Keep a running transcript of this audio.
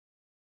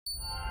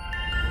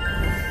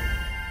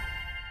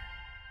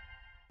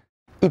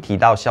一提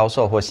到销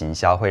售或行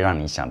销，会让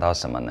你想到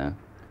什么呢？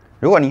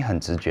如果你很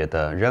直觉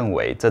地认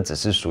为这只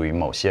是属于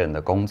某些人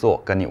的工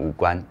作，跟你无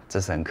关，这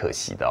是很可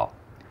惜的哦。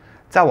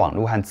在网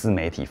络和自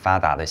媒体发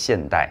达的现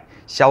代，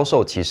销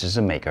售其实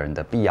是每个人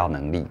的必要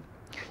能力。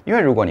因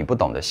为如果你不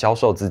懂得销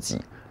售自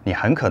己，你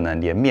很可能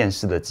连面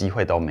试的机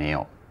会都没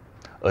有。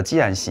而既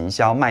然行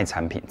销卖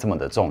产品这么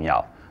的重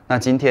要，那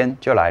今天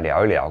就来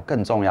聊一聊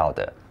更重要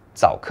的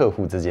找客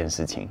户这件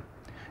事情。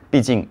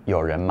毕竟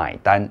有人买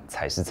单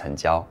才是成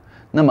交。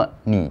那么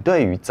你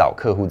对于找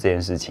客户这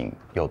件事情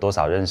有多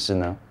少认识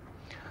呢？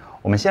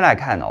我们先来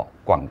看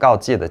广告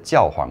界的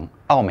教皇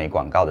奥美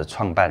广告的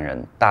创办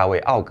人大卫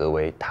·奥格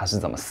威，他是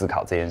怎么思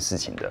考这件事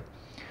情的。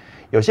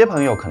有些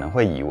朋友可能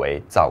会以为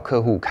找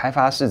客户、开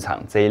发市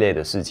场这一类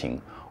的事情，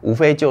无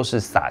非就是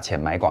撒钱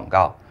买广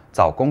告，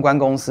找公关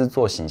公司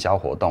做行销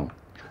活动，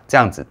这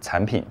样子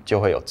产品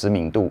就会有知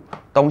名度，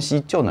东西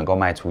就能够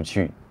卖出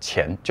去，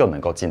钱就能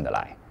够进得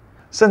来。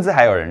甚至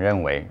还有人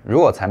认为，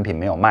如果产品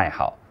没有卖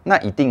好，那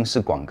一定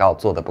是广告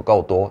做得不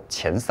够多，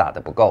钱撒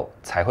得不够，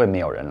才会没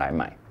有人来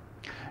买。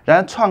然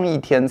而，创意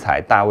天才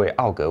大卫·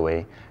奥格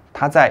威，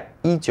他在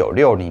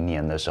1960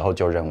年的时候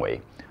就认为，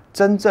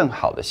真正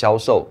好的销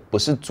售不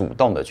是主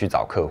动的去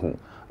找客户，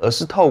而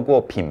是透过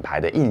品牌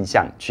的印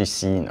象去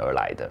吸引而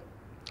来的。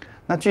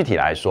那具体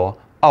来说，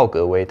奥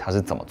格威他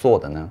是怎么做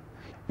的呢？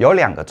有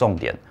2个重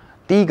点，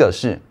第一个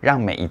是让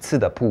每一次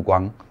的曝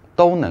光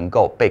都能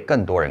够被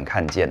更多人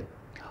看见，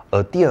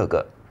而第2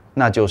个，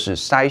那就是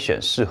筛选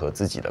适合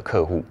自己的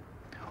客户。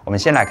我们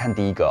先来看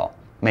第一个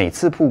每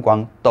次曝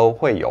光都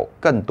会有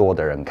更多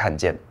的人看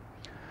见。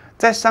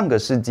在上个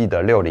世纪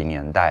的60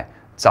年代，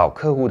找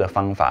客户的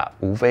方法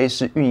无非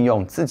是运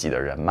用自己的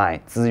人脉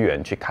资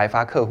源去开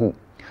发客户，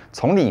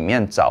从里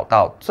面找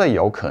到最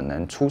有可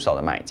能出手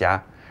的买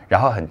家，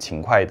然后很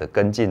勤快的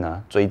跟进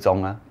追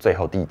踪最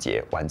后缔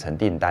结完成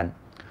订单。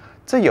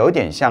这有一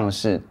点像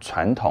是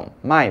传统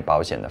卖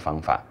保险的方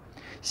法，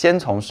先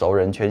从熟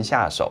人圈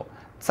下手，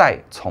再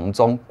从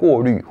中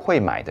过滤会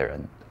买的人，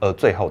而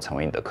最后成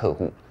为你的客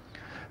户。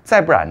再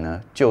不然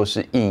呢，就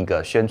是印一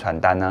个宣传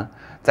单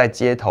在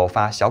街头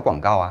发小广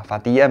告发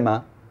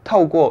DM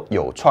透过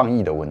有创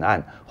意的文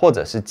案或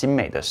者是精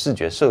美的视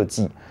觉设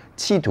计，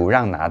企图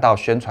让拿到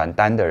宣传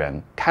单的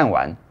人看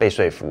完被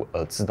说服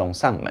而自动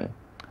上门。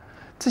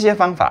这些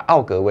方法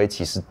奥格威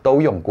其实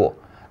都用过，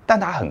但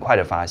他很快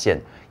的发现，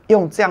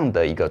用这样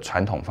的一个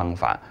传统方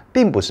法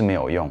并不是没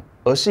有用，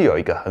而是有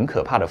一个很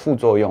可怕的副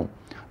作用，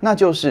那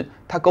就是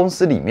他公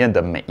司里面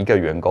的每一个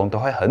员工都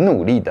会很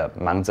努力的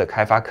忙着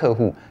开发客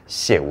户、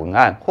写文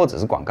案或者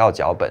是广告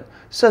脚本，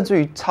甚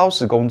至于超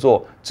时工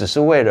作，只是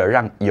为了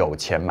让有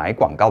钱买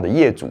广告的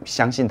业主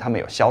相信他们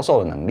有销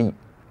售的能力。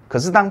可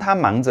是当他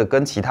忙着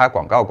跟其他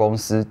广告公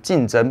司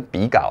竞争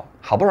比稿，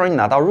好不容易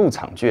拿到入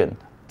场券，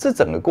这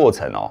整个过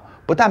程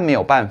不但没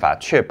有办法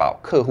确保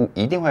客户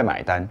一定会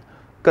买单，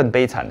更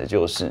悲惨的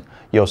就是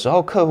有时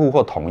候客户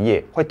或同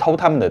业会偷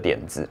他们的点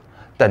子，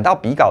等到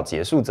比稿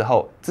结束之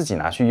后自己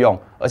拿去用，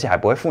而且还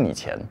不会付你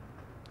钱。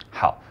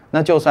好，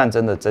那就算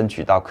真的争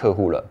取到客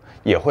户了，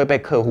也会被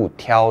客户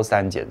挑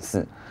三拣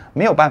四，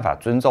没有办法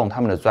尊重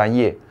他们的专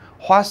业，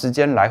花时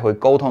间来回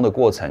沟通的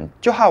过程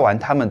就耗完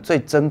他们最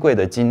珍贵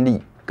的精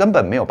力，根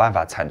本没有办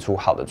法产出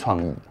好的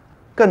创意。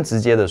更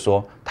直接的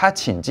说，他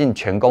倾尽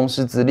全公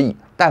司之力，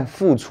但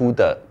付出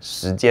的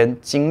时间、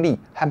精力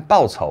和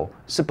报酬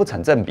是不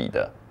成正比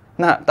的。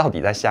那到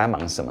底在瞎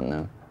忙什么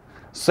呢？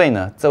所以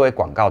呢，这位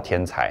广告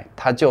天才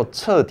他就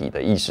彻底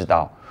的意识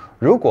到，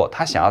如果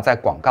他想要在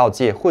广告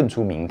界混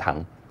出名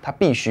堂，他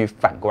必须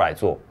反过来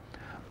做，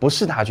不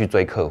是他去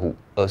追客户，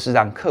而是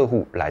让客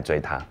户来追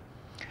他。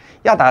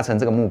要达成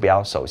这个目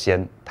标，首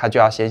先他就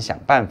要先想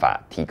办法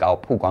提高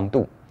曝光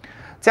度，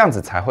这样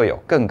子才会有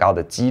更高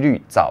的几率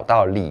找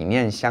到理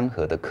念相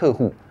合的客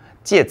户，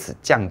借此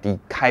降低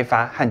开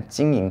发和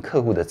经营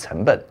客户的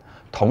成本，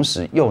同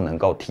时又能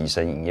够提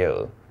升营业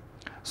额。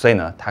所以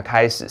呢，他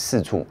开始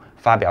四处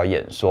发表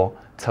演说，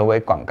成为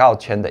广告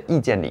圈的意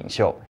见领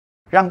袖，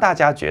让大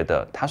家觉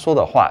得他说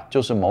的话就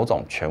是某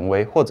种权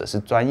威或者是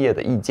专业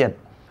的意见。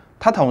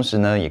他同时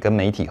呢，也跟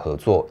媒体合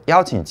作，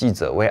邀请记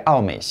者为奥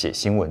美写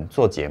新闻、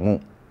做节目，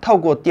透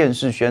过电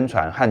视宣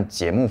传和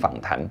节目访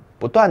谈，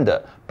不断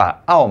的把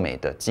奥美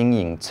的经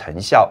营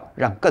成效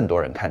让更多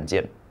人看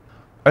见。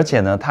而且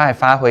呢，他还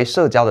发挥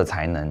社交的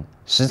才能，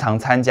时常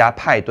参加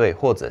派对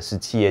或者是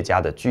企业家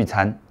的聚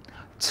餐，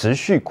持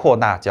续扩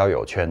大交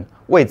友圈，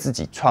为自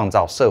己创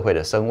造社会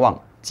的声望，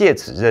借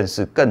此认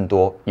识更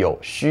多有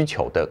需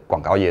求的广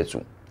告业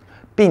主，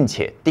并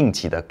且定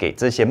期的给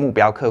这些目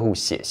标客户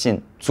写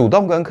信，主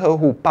动跟客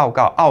户报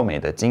告奥美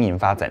的经营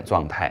发展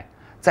状态，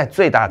在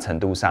最大程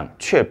度上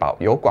确保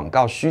有广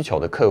告需求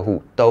的客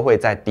户都会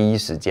在第一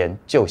时间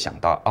就想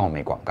到奥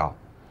美广告。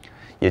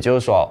也就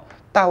是说，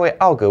大卫·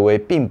奥格威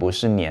并不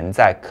是黏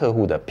在客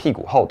户的屁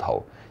股后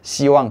头，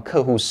希望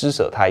客户施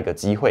舍他一个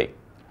机会。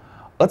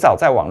而早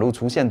在网络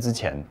出现之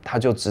前，他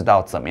就知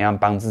道怎么样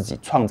帮自己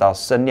创造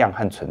声量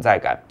和存在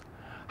感，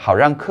好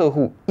让客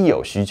户一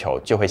有需求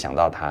就会想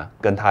到他，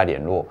跟他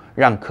联络，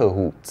让客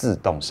户自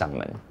动上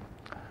门。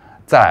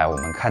再来，我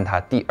们看它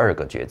第2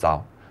个绝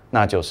招，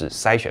那就是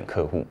筛选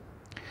客户。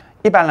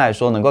一般来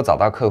说，能够找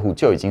到客户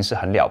就已经是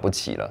很了不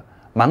起了，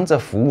忙着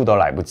服务都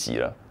来不及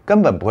了，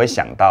根本不会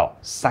想到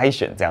筛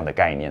选这样的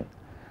概念。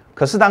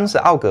可是当时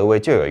奥格威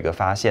就有一个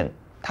发现，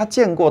他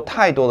见过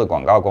太多的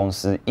广告公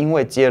司，因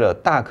为接了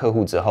大客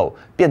户之后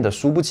变得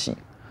输不起，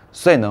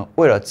所以呢，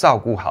为了照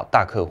顾好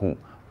大客户，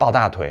抱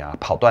大腿啊、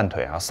跑断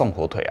腿啊、送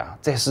火腿啊，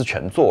这些事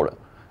全做了，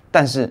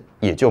但是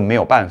也就没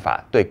有办法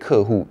对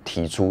客户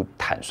提出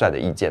坦率的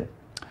意见，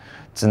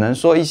只能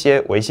说一些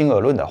唯心而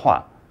论的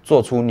话，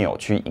做出扭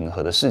曲迎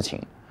合的事情，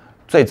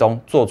最终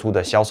做出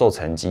的销售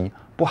成绩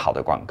不好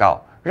的广告，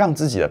让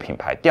自己的品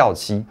牌掉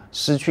漆，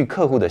失去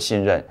客户的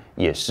信任，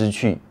也失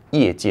去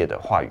业界的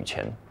话语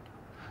权。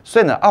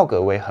所以呢，奥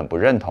格威很不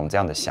认同这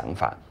样的想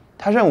法。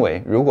他认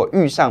为，如果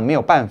遇上没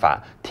有办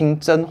法听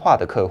真话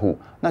的客户，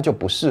那就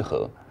不适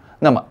合。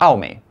那么奥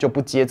美就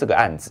不接这个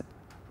案子。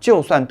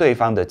就算对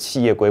方的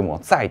企业规模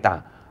再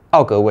大，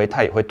奥格威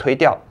他也会推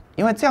掉，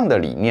因为这样的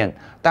理念，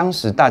当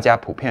时大家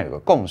普遍有个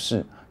共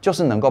识，就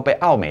是能够被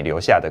奥美留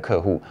下的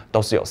客户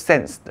都是有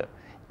sense 的，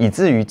以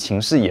至于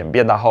情势演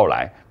变到后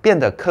来，变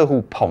得客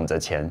户捧着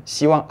钱，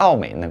希望奥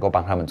美能够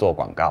帮他们做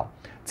广告，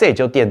这也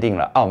就奠定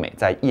了奥美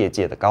在业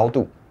界的高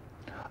度。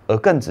而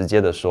更直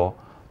接的说，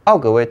奥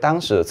格威当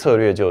时的策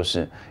略就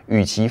是，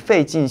与其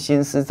费尽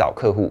心思找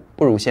客户，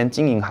不如先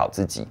经营好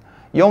自己，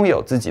拥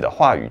有自己的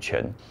话语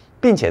权，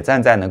并且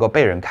站在能够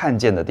被人看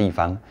见的地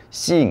方，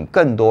吸引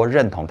更多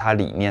认同他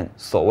理念、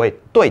所谓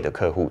对的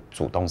客户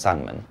主动上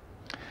门。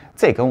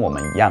这也跟我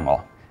们一样哦。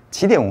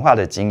起点文化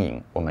的经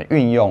营，我们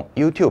运用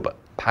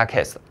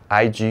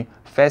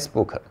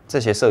YouTube、Podcast、IG、Facebook 这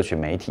些社群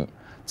媒体，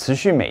持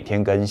续每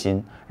天更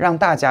新，让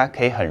大家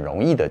可以很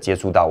容易的接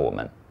触到我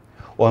们。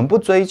我们不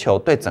追求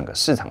对整个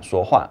市场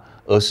说话，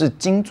而是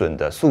精准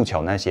的诉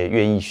求那些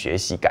愿意学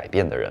习改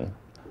变的人。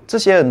这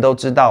些人都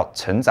知道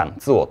成长、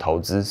自我投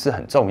资是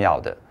很重要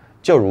的，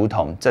就如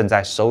同正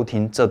在收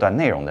听这段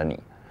内容的你，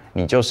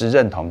你就是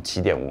认同起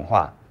点文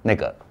化那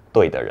个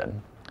对的人。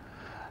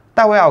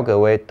大卫·奥格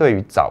威对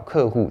于找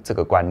客户这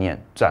个观念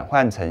转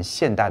换成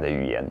现代的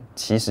语言，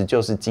其实就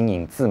是经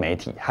营自媒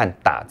体和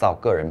打造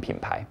个人品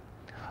牌，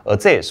而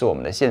这也是我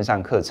们的线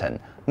上课程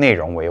内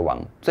容为王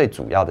最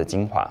主要的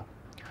精华。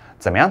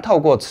怎么样透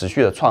过持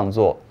续的创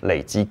作，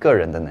累积个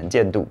人的能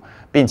见度，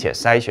并且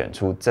筛选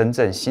出真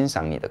正欣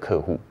赏你的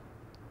客户？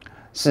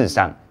事实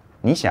上，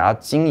你想要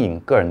经营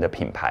个人的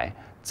品牌，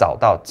找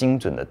到精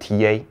准的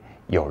TA，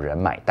 有人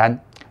买单，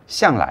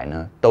向来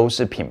呢都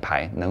是品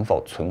牌能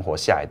否存活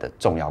下来的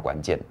重要关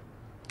键。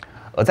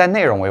而在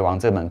内容为王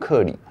这门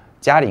课里，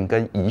嘉玲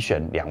跟怡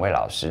璇2位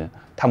老师，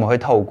他们会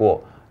透过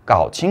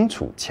搞清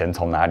楚钱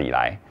从哪里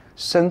来，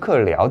深刻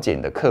了解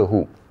你的客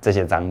户这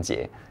些章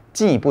节，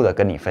进一步的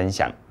跟你分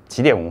享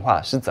起点文化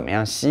是怎么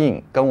样吸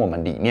引跟我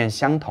们理念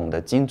相同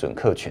的精准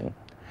客群，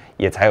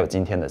也才有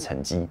今天的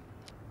成绩。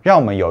让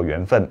我们有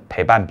缘分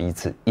陪伴彼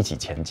此，一起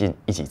前进，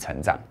一起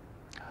成长。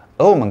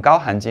而我们高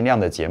含金量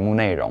的节目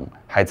内容，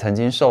还曾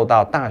经受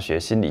到大学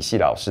心理系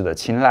老师的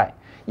青睐，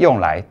用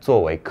来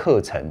作为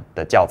课程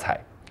的教材。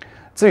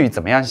至于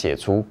怎么样写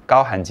出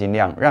高含金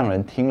量、让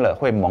人听了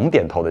会猛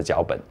点头的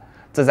脚本，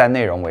这在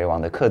内容为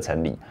王的课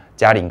程里，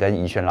嘉玲跟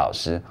怡璇老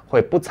师会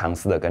不藏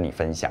私的跟你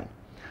分享。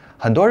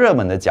很多热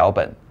门的脚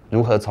本，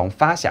如何从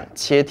发想、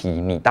切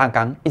题、拟大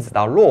纲，一直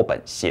到落本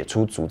写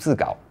出逐字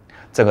稿，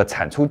整个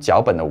产出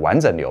脚本的完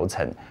整流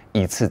程，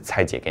一次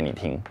拆解给你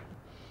听。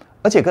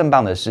而且更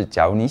棒的是，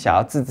假如你想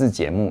要自制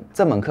节目，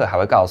这门课还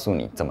会告诉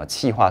你怎么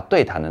企划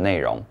对谈的内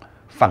容，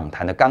访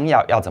谈的纲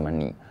要要怎么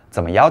拟，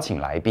怎么邀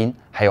请来宾，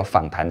还有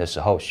访谈的时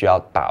候需要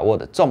把握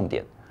的重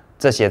点，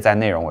这些在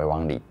内容为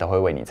王里都会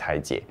为你拆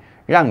解，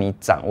让你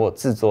掌握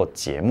制作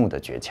节目的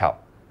诀窍。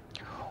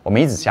我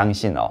们一直相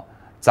信哦，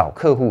找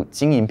客户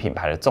经营品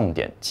牌的重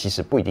点其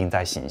实不一定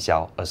在行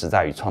销，而是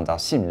在于创造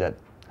信任。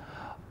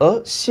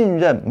而信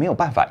任没有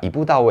办法一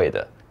步到位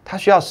的，它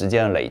需要时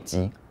间的累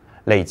积。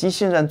累积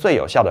信任最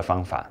有效的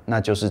方法，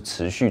那就是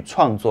持续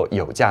创作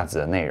有价值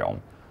的内容，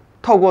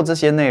透过这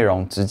些内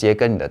容直接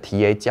跟你的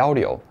TA 交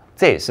流，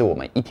这也是我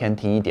们一天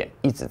听一点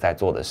一直在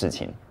做的事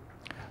情。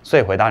所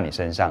以回到你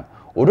身上，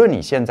无论你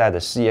现在的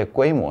事业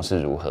规模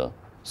是如何，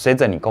随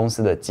着你公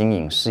司的经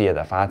营事业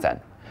的发展，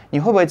你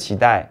会不会期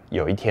待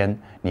有一天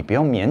你不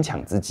用勉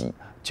强自己，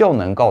就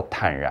能够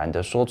坦然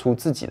地说出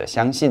自己的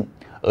相信，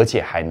而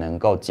且还能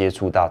够接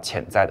触到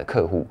潜在的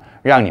客户，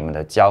让你们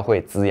的交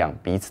汇滋养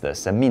彼此的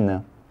生命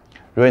呢？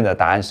如果你的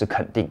答案是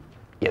肯定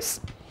 ，yes，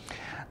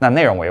 那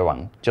内容为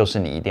王就是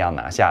你一定要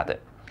拿下的。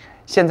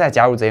现在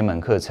加入这一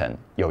门课程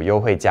有优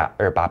惠价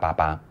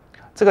2888，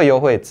这个优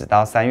惠只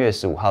到3月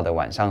15号的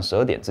晚上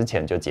12点之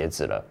前就截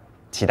止了，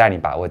期待你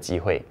把握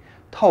机会，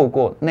透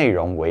过内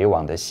容为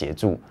王的协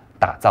助，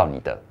打造你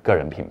的个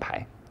人品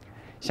牌。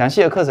详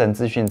细的课程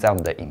资讯在我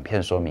们的影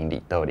片说明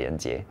里都有连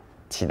结，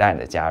期待你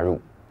的加入。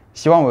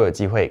希望我有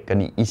机会跟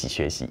你一起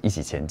学习，一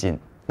起前进。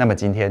那么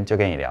今天就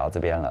跟你聊到这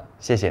边了，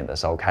谢谢你的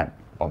收看，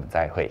我们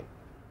再会。